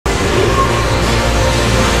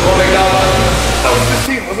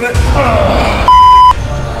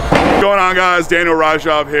going on, guys? Daniel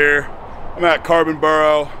Ryjov here. I'm at Carbon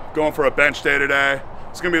Burrow, going for a bench day today.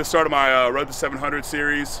 It's gonna be the start of my Road to 700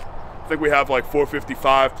 series. I think we have like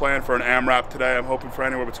 455 planned for an AMRAP today. I'm hoping for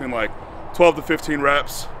anywhere between like 12 to 15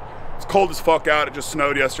 reps. It's cold as fuck out. It just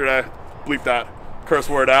snowed yesterday. Bleep that curse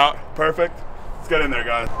word out. Perfect. Let's get in there,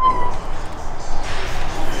 guys.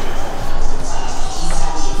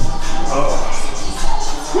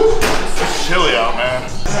 It's chilly out, man.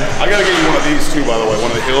 I gotta get you one of these too, by the way, one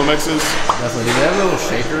of the Hilo mixes. Definitely. Do they have a little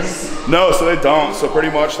shaker? No, so they don't. So pretty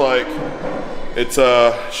much like, it's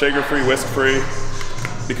shaker-free, whisk-free,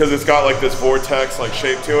 because it's got like this vortex like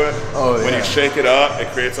shape to it. Oh yeah. When you shake it up, it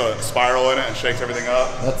creates a spiral in it and shakes everything up.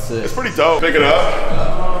 That's it. It's pretty dope. Pick it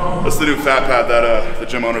up. That's the new fat pad that the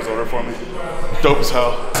gym owners ordered for me. Dope as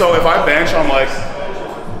hell. So if I bench on like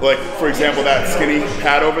for example, that skinny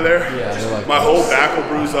pad over there, yeah, my whole back will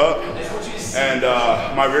bruise up, and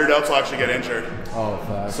my rear delts will actually get injured. Oh,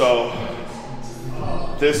 facts. So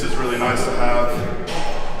this is really nice to have.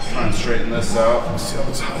 Try and straighten this out. Let's see how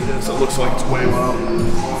this height is. It looks like it's way low.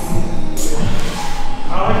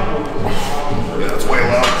 Yeah, it's way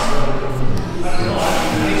low.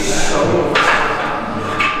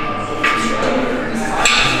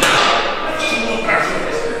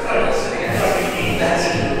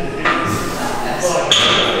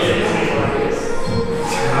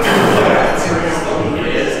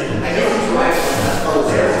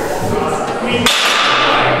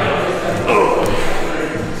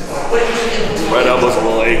 Right elbow's a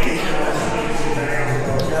little achy.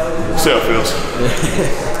 See how it feels.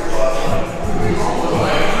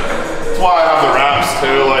 That's why I have the wraps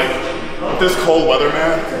too. Like with this cold weather,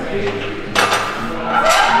 man, I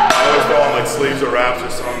always go on like sleeves or wraps or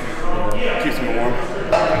something. Keeps me warm.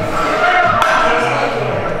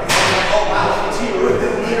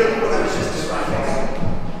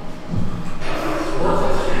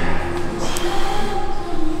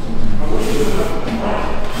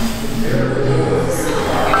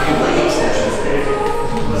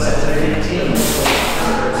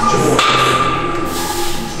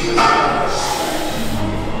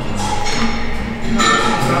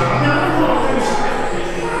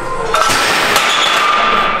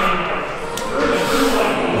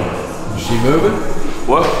 Moving?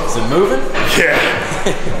 What? Is it moving? Yeah.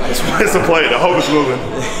 That's why it's a plate. I hope it's moving.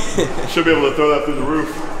 Should be able to throw that through the roof.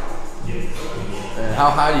 And how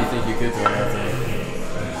high do you think you could throw that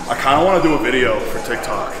thing? I kind of want to do a video for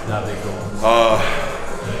TikTok. That'd be cool.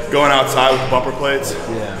 Going outside with bumper plates.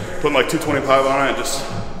 Yeah. Putting like 225 on it and just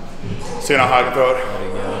seeing how high I can throw it. There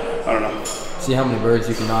you go. I don't know. See how many birds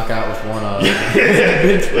you can knock out with one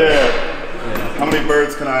yeah. How many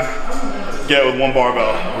birds can I get with one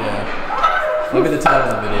barbell? Yeah. That'll be the title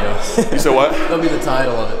of the video. You said what? That'll be the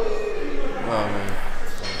title of it. Oh man.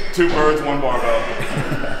 2 birds, 1 barbell.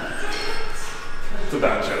 It's a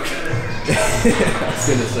bad joke. I was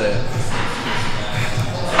gonna say it.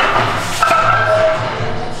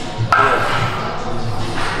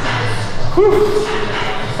 Whew.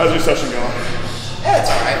 How's your session going? Yeah, it's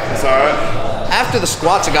alright. It's alright? After the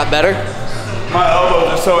squats, it got better. My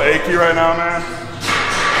elbows are so achy right now, man.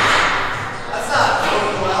 That's not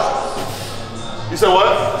going well. You said what?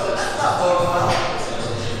 That's not going well.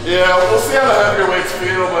 Yeah, we'll see how the heavier weights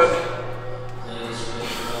feel, but...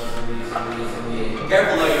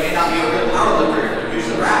 Careful though, you may not be a real power lifter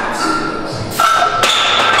using wraps. I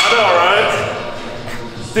know,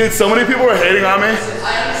 right? Dude, so many people are hating on me. I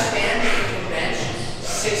understand that you can bench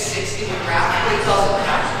 660 with wraps, but it doesn't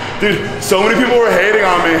count. Dude, so many people were hating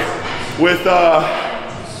on me with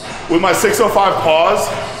my 605 pause,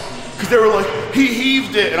 because they were like, he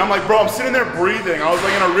heaved it, and I'm like, bro, I'm sitting there breathing. I was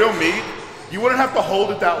like, in a real meet, you wouldn't have to hold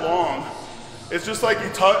it that long. It's just like you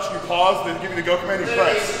touch, you pause, then give you the go command, you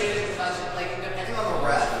press. Like, depending on the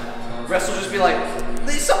rep, reps will just be like,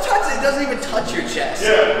 sometimes it doesn't even touch your chest.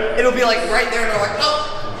 Yeah. It'll be like right there, and they're like,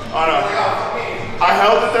 oh. I know. Like, oh, okay. I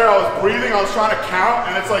held it there, I was breathing, I was trying to count,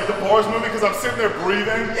 and it's like the bar's moving because I'm sitting there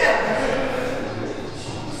breathing. Yeah.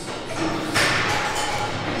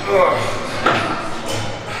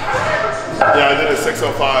 Yeah, I did a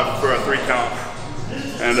 605 for a 3 count.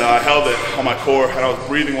 And I held it on my core and I was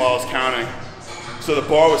breathing while I was counting. So the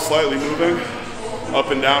bar was slightly moving up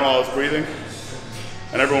and down while I was breathing.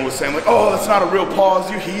 And everyone was saying like, oh, that's not a real pause,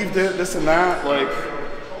 you heaved it, this and that. Like,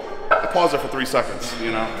 I paused it for 3 seconds,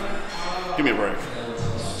 you know? Give me a break.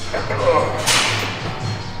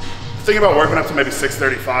 Thinking about working up to maybe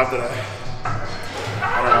 635 today.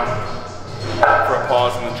 I don't know. For a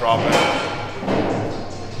pause and then drop it.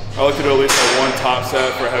 I like to do at least like 1 top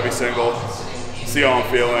set for a heavy single, see how I'm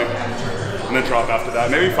feeling, and then drop after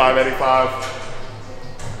that. Maybe 585,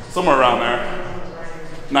 somewhere around there.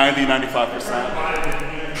 90, 95%.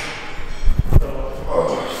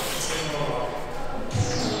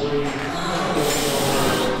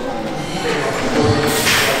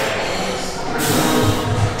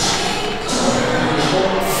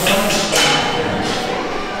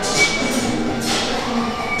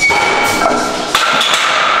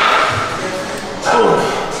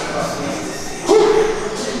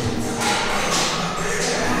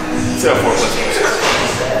 See how 4 plates goes.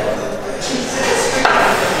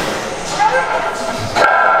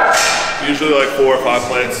 Usually like 4 or 5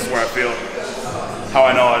 plates is where I feel how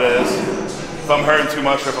I know it is. If I'm hurting too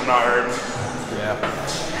much or if I'm not hurting. Yeah.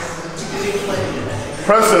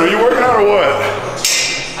 Preston, are you working out or what?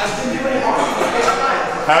 I've been doing it all.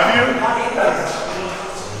 Have you?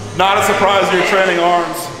 Not a surprise you're training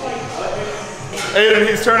arms. Aiden,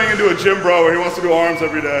 he's turning into a gym bro where he wants to do arms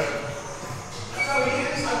every day.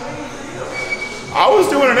 I was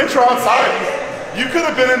doing an intro outside. You could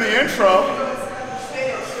have been in the intro. He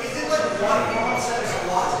did like one long set of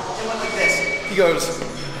squats and went like this. He goes,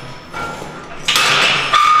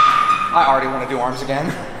 I already want to do arms again.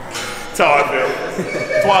 That's how I feel.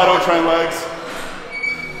 That's why I don't train legs.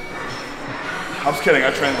 I'm just kidding,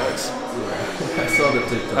 I train legs. I saw the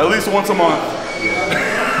TikTok. At least once a month.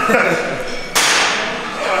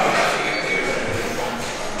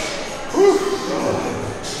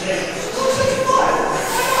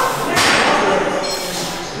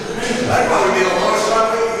 That'd probably be the longest time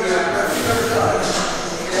we've ever done.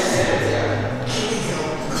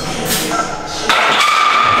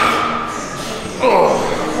 Oh,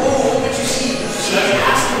 but you see, he's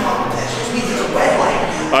asking about that. Which means it's a red light.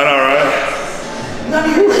 I know, right? None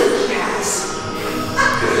of your lift pass.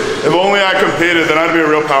 If only I competed, then I'd be a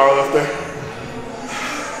real powerlifter.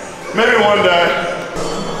 Maybe one day.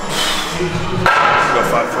 Go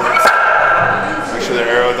 5 foot. Make sure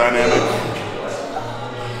they're aerodynamic.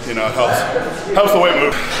 You know, it helps the weight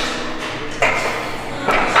move.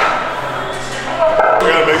 We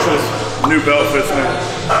gotta make sure this new belt fits me.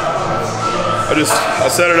 I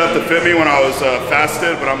set it up to fit me when I was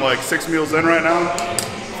fasted, but I'm like 6 meals in right now.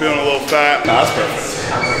 Feeling a little fat. Nah, that's perfect.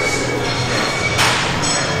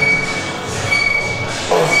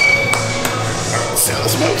 Alright, let's see how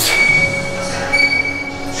this moves.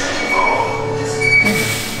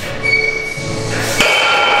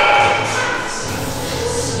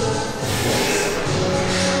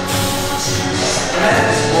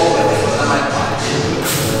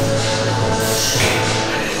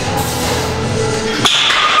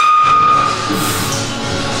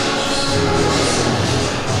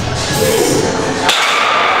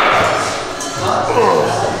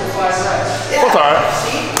 What's alright?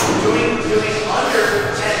 Doing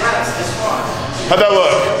under 10 reps is fun. How'd that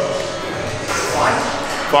look? Fine.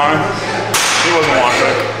 Fine? He wasn't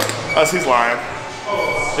watching. He's lying.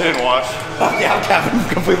 He didn't watch. Yeah, I'm Kevin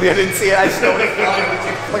completely. I didn't see it. I just know it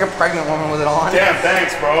like a pregnant woman with it on. Damn,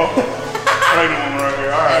 thanks, bro. Pregnant woman right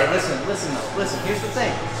here. Alright. Hey, listen. Here's the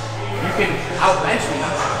thing. You can outbench me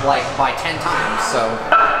like by 10 times, so.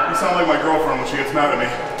 You sound like my girlfriend when she gets mad at me.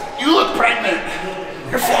 You look pregnant.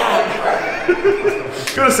 You're fat.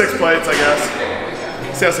 Go to 6 plates, I guess.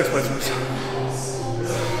 See how 6 plates moves.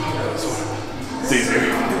 It's easier.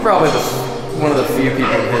 You're probably one of the few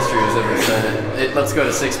people in history who's ever said it. Let's go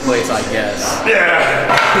to 6 plates, I guess. Yeah.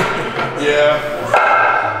 Yeah.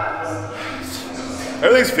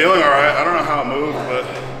 Everything's feeling alright. I don't know how it moved, but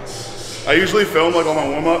I usually film like all my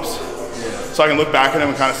warm-ups so I can look back at them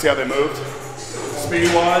and kind of see how they moved.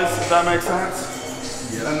 Speed-wise, if that makes sense.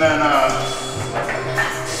 And then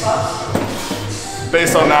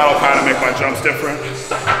based on that, I'll kind of make my jumps different.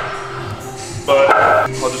 But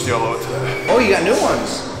I'll just YOLO it today. Oh, you got new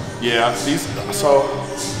ones. Yeah, so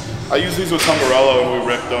I use these with Tumbarello and we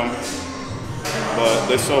ripped them, but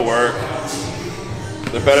they still work.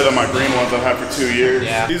 They're better than my green ones I've had for 2 years.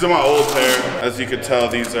 Yeah. These are my old pair. As you can tell,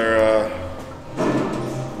 these are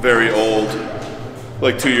very old,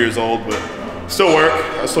 like 2 years old, but still work.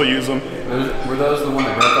 I still use them. Were those the one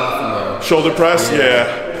that broke off in the shoulder press? Yeah.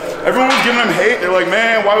 Everyone was giving them hate. They're like,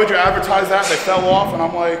 man, why would you advertise that? They fell off, and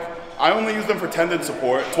I'm like, I only use them for tendon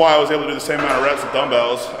support. That's why I was able to do the same amount of reps with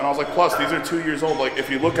dumbbells. And I was like, plus, these are 2 years old. Like, if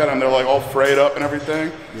you look at them, they're like all frayed up and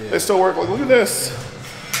everything. Yeah. They still work. Like, look at this.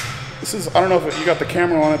 This is, I don't know if you got the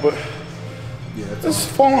camera on it, but yeah, it's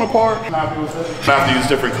falling apart. I'm happy with it. I have to use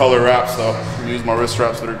different color wraps, though. I'm gonna use my wrist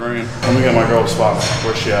wraps that are green. Let me get my girl a spot.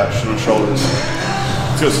 Where's she at? She's on shoulders.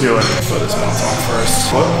 Let's go steal it. Put this bounce on first.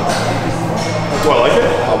 What? Do I like it?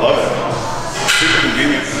 I love it. Super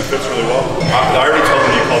convenient and it fits really well. I already told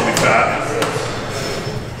him you called me fat.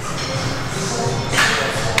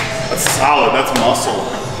 That's solid, that's muscle.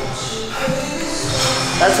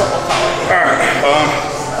 That's what we'll call it. Alright,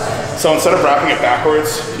 so instead of wrapping it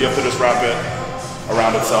backwards, you have to just wrap it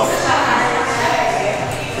around itself.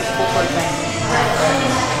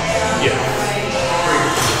 Yeah.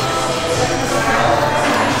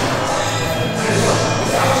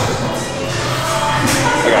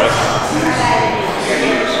 I got it.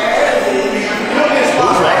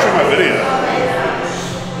 Who's watching my video?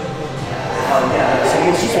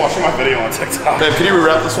 Someone was just watching my video on TikTok. Babe, can you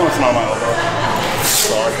rewrap this one? It's not my elbow.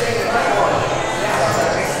 Sorry.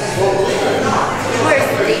 Where's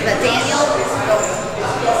Diva Daniel?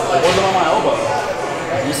 It wasn't on my elbow.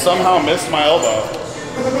 You somehow missed my elbow.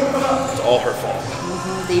 It's all her fault.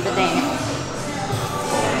 Diva Daniel.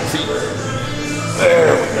 See?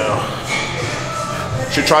 There we go.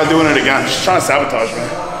 She tried doing it again. She's trying to sabotage me.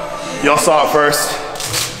 Y'all saw it first.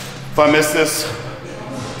 If I miss this,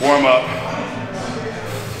 warm up.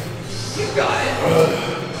 You got it.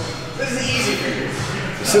 This is easy for you.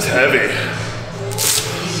 This is heavy.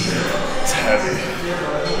 It's heavy.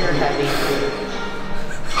 You're heavy.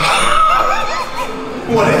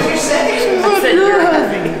 What did you say? I said you're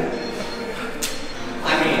heavy. I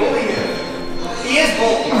mean, he is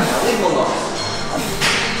bulky. Leave him alone.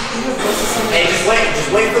 Hey,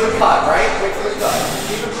 just wait for the cut, right? Wait for the cut.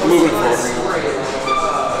 I'm moving forward.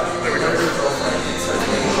 There we go.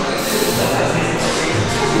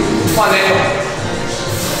 Come on, Daniel.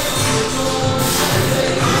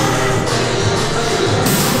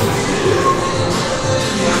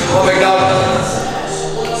 Come on, big dog.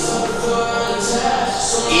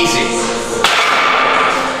 Easy.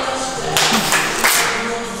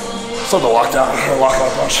 Still the lockdown, or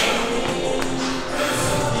lockout punch.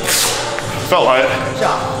 Felt light. Good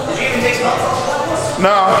job. Did you even take some off?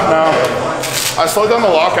 No. I slowed down the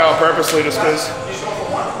lockout purposely just because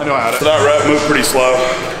I knew I had it. So that rep moved pretty slow.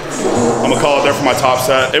 I'm gonna call it there for my top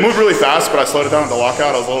set. It moved really fast, but I slowed it down at the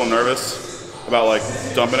lockout. I was a little nervous about like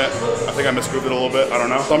dumping it. I think I misgrooved it a little bit, I don't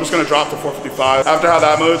know. So I'm just gonna drop to 455. After how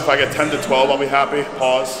that moved, if I get 10 to 12, I'll be happy,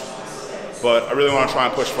 pause. But I really wanna try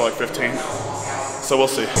and push for like 15. So we'll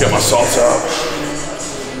see. Get my salts out.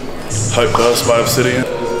 Hype Dust by Obsidian.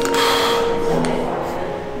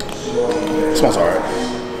 Smells alright.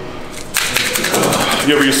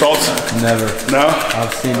 You ever use salts? Never. No?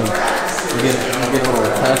 I've seen them. You get a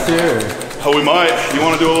little test here, or Oh, we might. You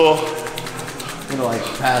wanna do a little? you gonna like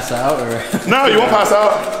pass out, or? No, you won't pass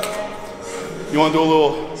out. You wanna do a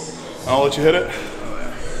little, I'll let you hit it.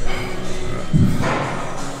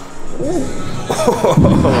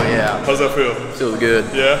 Oh yeah. How's that feel? Feels good.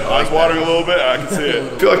 Yeah, eyes watering a little bit. I can see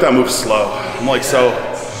it. I feel like that moves slow. I'm like I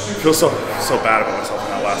feel so bad about myself in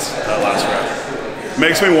that last rep.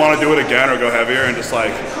 Makes me want to do it again or go heavier and just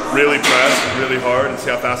like really press really hard and see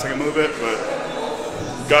how fast I can move it. But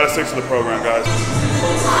gotta stick to the program, guys.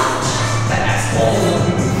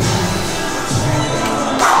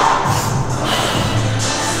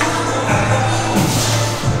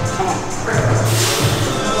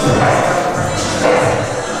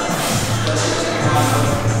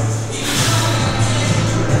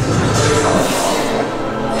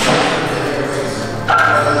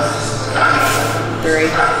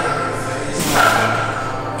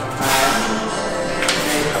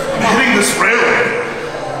 Hitting this railing.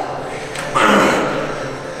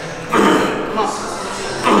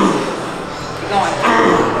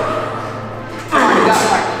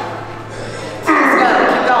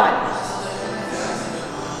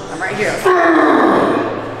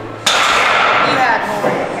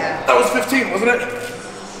 That was 15, wasn't it?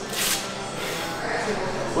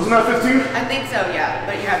 Wasn't that 15? I think so, yeah,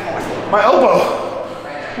 but you had more. My elbow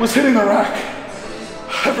was hitting the rack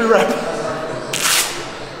every rep.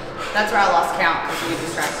 That's where I lost count because you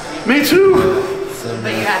distracted me. Me too.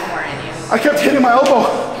 But you had more in you. I kept hitting my elbow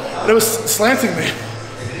and it was slanting me.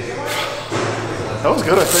 That was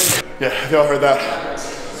good, I think. Yeah, if y'all heard that,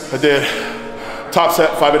 I did top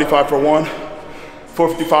set 585 for 1,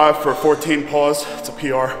 455 for 14 pause. It's a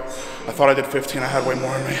PR. I thought I did 15, I had way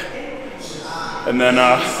more in me. And then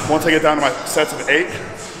once I get down to my sets of 8,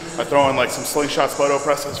 I throw in like some slingshot photo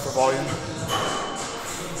presses for volume.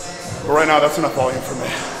 But right now, that's enough volume for me.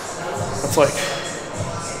 That's like,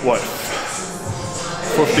 what?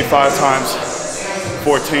 455 times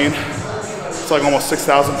 14. It's like almost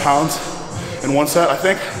 6,000 pounds in one set, I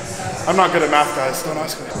think. I'm not good at math, guys, don't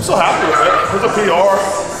ask me. I'm so happy with it. There's a PR.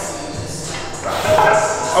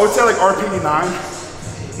 I would say like RPE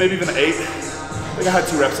 9, maybe even 8. I think I had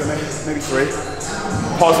 2 reps in me, maybe 3.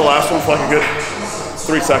 Pause the last one for like a good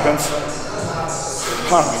 3 seconds.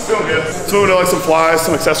 I don't know, feeling good. So we're gonna do like some flies,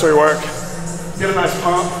 some accessory work, get a nice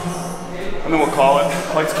pump, and then we'll call it.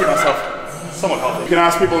 I like to keep myself somewhat healthy. You can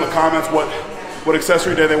ask people in the comments what what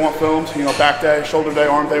accessory day they want filmed. You know, back day, shoulder day,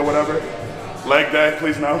 arm day, whatever. Leg day,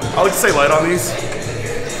 please no. I like to stay light on these.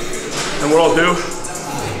 And what I'll do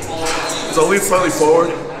is I'll lean slightly forward,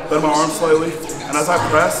 bend my arms slightly, and as I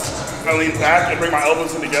press, I lean back and bring my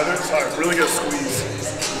elbows in together so I really get a squeeze.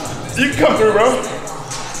 You can come through, bro.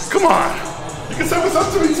 Come on. You can set this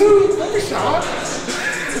up to me too. Don't be shy.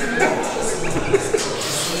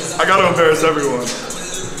 I gotta embarrass everyone.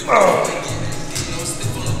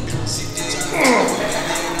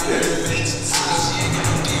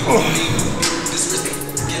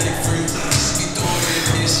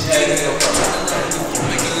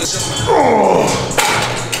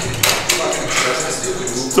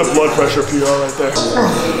 It's a blood pressure PR right there.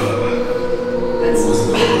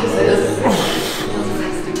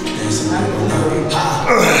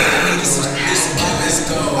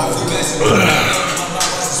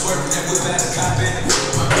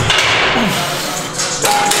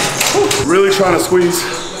 Really trying to squeeze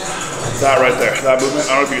that right there, that movement. I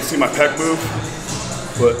don't know if you can see my pec move,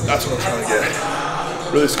 but that's what I'm trying to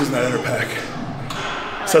get. Really squeezing that inner pec.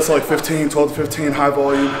 Sets like 15, 12 to 15, high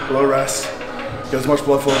volume, low rest. Get as much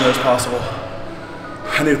blood flow in there as possible.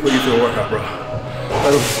 I need to put you through a workout, bro.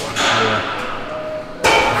 That'll be fun. Yeah.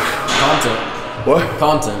 Content. What?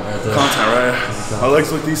 Content right there. Content, right? My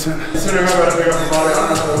legs look decent. Considering how I pick up my body, I don't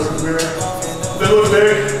know how they look weird. They look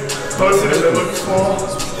big, posted, they look small.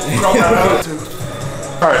 Crop that out too.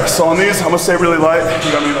 Alright, so on these, I'm gonna stay really light.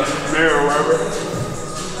 You got me in the mirror or wherever.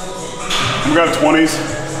 I'm gonna grab 20s.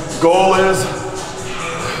 Goal is,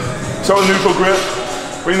 start with neutral grip.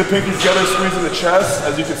 Bring the pinkies together, squeezing the chest,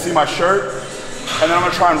 as you can see my shirt. And then I'm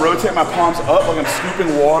gonna try and rotate my palms up like I'm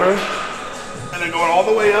scooping water. And then going all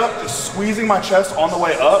the way up, just squeezing my chest on the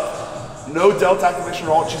way up. No delta activation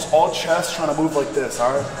at all, just all chest, trying to move like this,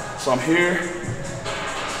 all right? So I'm here,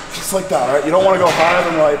 just like that, all right? You don't wanna go higher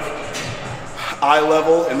than like eye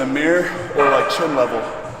level in the mirror or like chin level.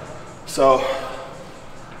 So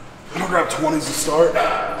I'm gonna grab 20s to start.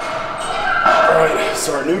 All right,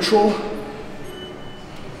 start neutral.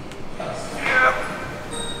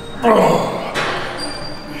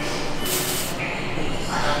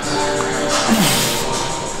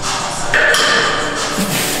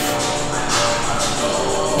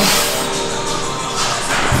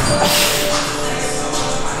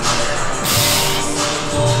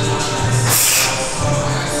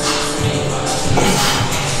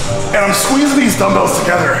 And I'm squeezing these dumbbells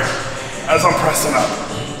together as I'm pressing up.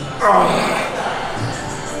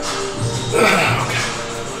 Okay.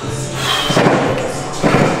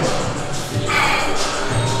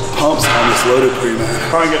 Pumps on this loaded pre, man.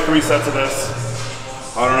 Try and get 3 sets of this.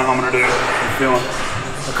 I don't know how I'm gonna do. I'm feeling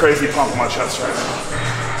a crazy pump in my chest right now.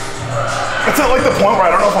 It's at like the point where I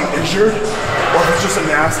don't know if I'm injured or if it's just a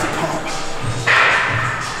nasty pump.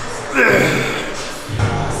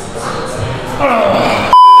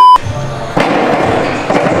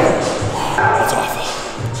 That's awful.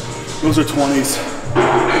 Those are 20s.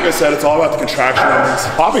 Like I said, it's all about the contraction on these.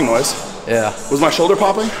 Popping noise. Yeah. Was my shoulder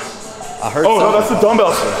popping? I heard. Oh no, that's the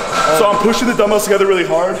dumbbells. So I'm pushing the dumbbells together really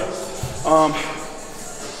hard.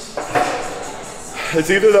 It's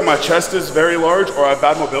either that my chest is very large or I have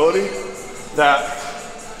bad mobility, that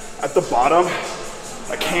at the bottom,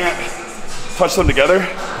 I can't touch them together.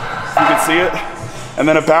 You can see it. And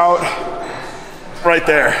then about right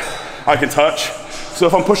there, I can touch. So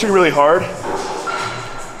if I'm pushing really hard,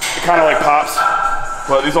 it kind of like pops,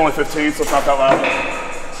 but these are only 15, so it's not that loud.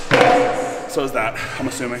 So is that, I'm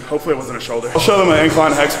assuming. Hopefully it wasn't a shoulder. I'll show them an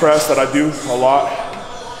incline hex press that I do a lot.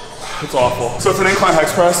 It's awful. So it's an incline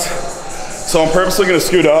hex press. So I'm purposely gonna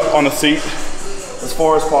scoot up on the seat as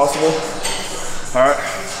far as possible. All right.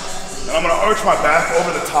 And I'm gonna arch my back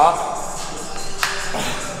over the top.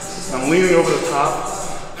 I'm leaning over the top.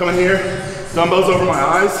 Coming here, dumbbells over my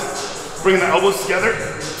eyes. Bringing the elbows together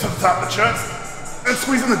to the top of the chest and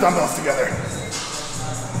squeezing the dumbbells together.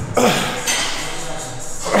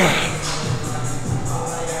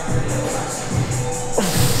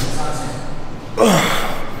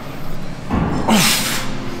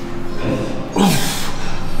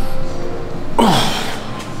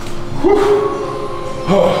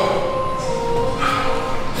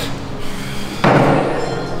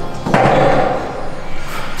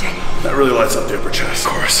 That really lights up the upper chest.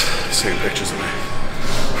 Of course, he's taking pictures of me.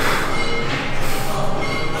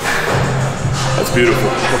 That's beautiful.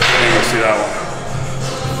 You'll see that one.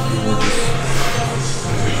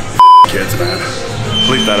 Kids, man.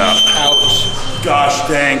 Bleep that out. Ouch. Gosh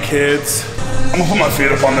dang, kids. I'm gonna put my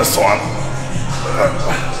feet up on this one.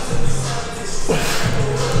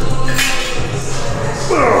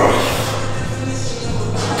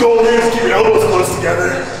 Goal here is keep your elbows close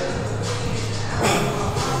together.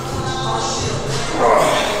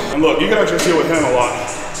 guys deal with him a lot.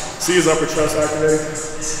 See his upper chest activating?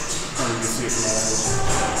 I don't know if you can see it from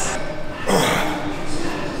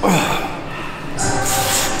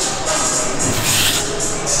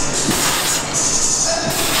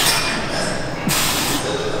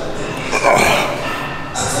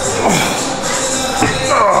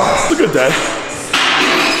It's a good day.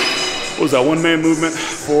 What was that, 1 main movement,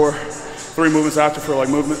 3 movements after for like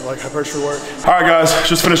movement, like hypertrophy work. All right guys,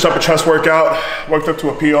 just finished up a chest workout. Worked up to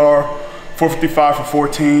a PR, 455 for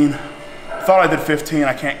 14. Thought I did 15,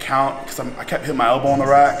 I can't count because I kept hitting my elbow on the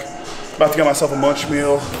rack. About to get myself a munch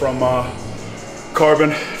meal from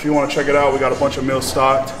Carbon. If you want to check it out, we got a bunch of meals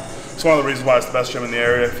stocked. It's one of the reasons why it's the best gym in the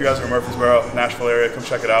area. If you guys are in Murfreesboro, Nashville area, come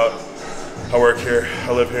check it out. I work here,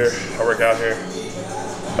 I live here, I work out here.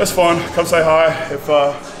 It's fun, come say hi. If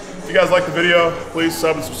you guys like the video, please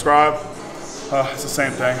sub and subscribe. It's the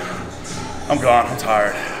same thing. I'm gone, I'm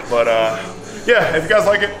tired. But yeah, if you guys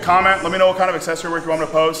like it, comment. Let me know what kind of accessory work you want me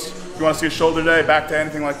to post. If you want to see a shoulder day, back day,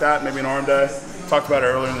 anything like that, maybe an arm day. Talked about it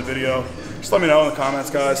earlier in the video. Just let me know in the comments,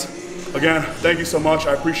 guys. Again, thank you so much,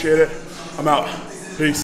 I appreciate it. I'm out, peace.